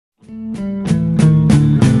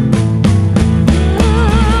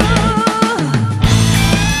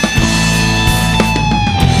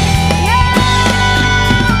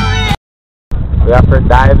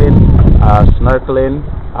diving, snorkeling,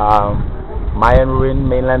 Mayan Ruin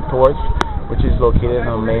mainland tours, which is located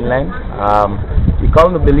on the mainland. You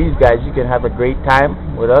come to Belize, guys, you can have a great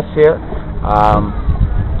time with us here.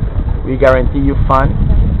 We guarantee you fun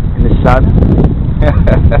in the sun.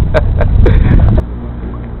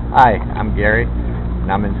 Hi, I'm Gary,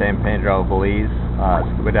 and I'm in San Pedro, Belize,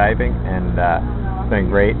 scuba diving, and it's been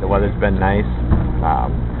great. The weather's been nice.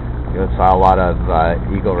 You saw a lot of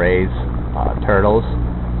eagle rays, turtles.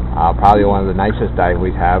 Probably one of the nicest dives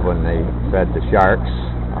we had when they fed the sharks.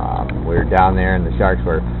 We were down there, and the sharks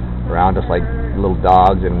were around us like little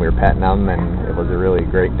dogs, and we were petting them, and it was a really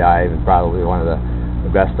great dive, and probably one of the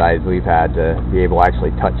best dives we've had to be able to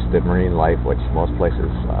actually touch the marine life, which most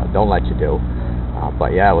places don't let you do.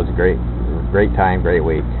 But yeah, it was a great time, great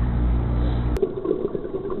week.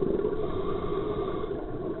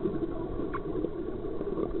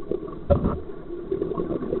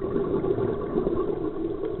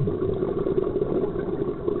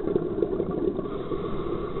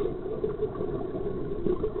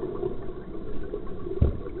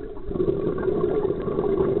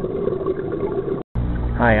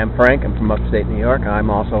 Hi, I'm Frank. I'm from upstate New York.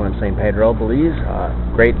 I'm also in San Pedro, Belize.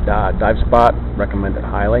 Great dive spot. Recommend it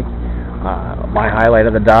highly. My highlight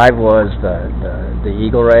of the dive was the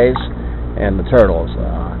eagle rays and the turtles.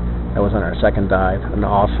 That was on our second dive. And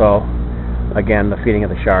also, again, the feeding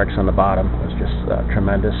of the sharks on the bottom was just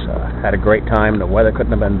tremendous. Had a great time. The weather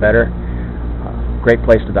couldn't have been better. Great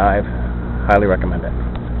place to dive. Highly recommend it.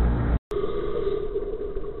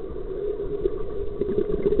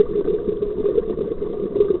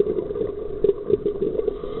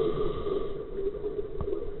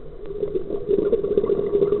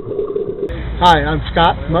 Hi, I'm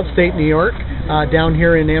Scott from upstate New York, down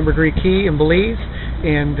here in Ambergris Key in Belize,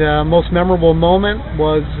 and most memorable moment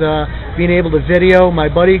was being able to video my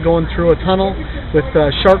buddy going through a tunnel with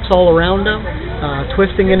sharks all around him,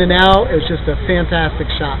 twisting in and out. It was just a fantastic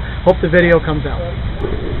shot. Hope the video comes out.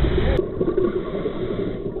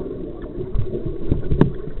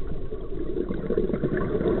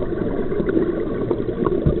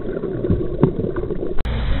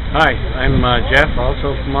 Hi, I'm Jeff,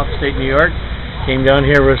 also from upstate New York. Came down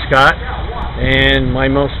here with Scott, and my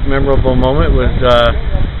most memorable moment was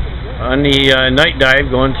on the night dive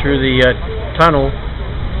going through the tunnel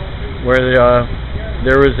where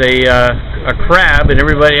there was a crab and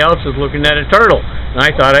everybody else was looking at a turtle. And I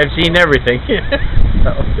thought I've seen everything.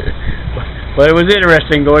 But it was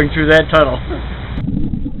interesting going through that tunnel.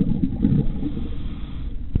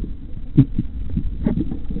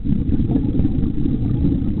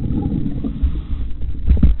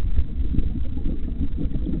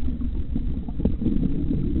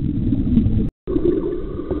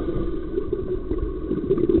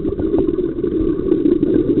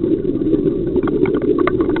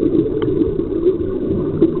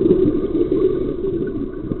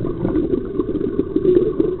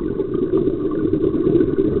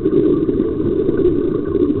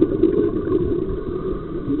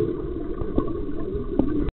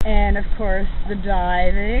 And of course the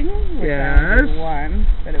diving, which Yes. I won,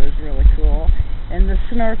 but it was really cool. And the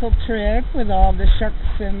snorkel trip with all the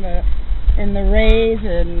sharks and the rays,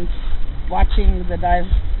 and watching the dive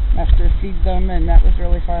master feed them, and that was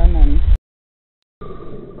really fun. And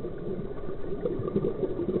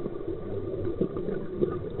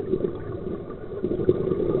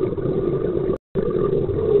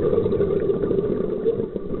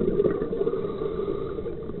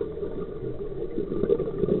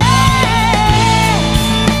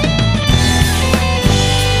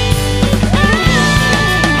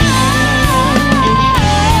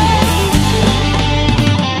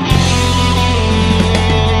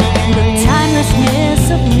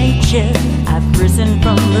I've risen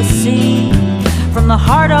from the sea, from the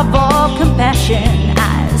heart of all compassion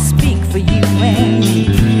I speak for you, and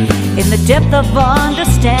in the depth of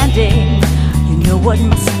understanding you know what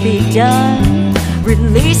must be done.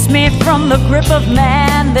 Release me from the grip of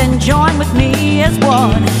man, then join with me as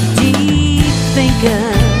one. Deep thinker,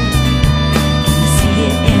 can you see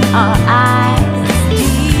it in our eyes?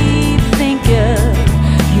 Deep thinker,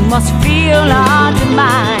 you must feel our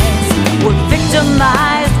demise. We're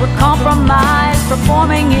victimized, we're compromised,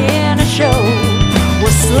 performing in a show.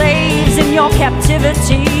 We're slaves in your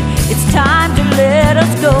captivity. It's time to let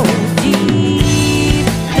us go.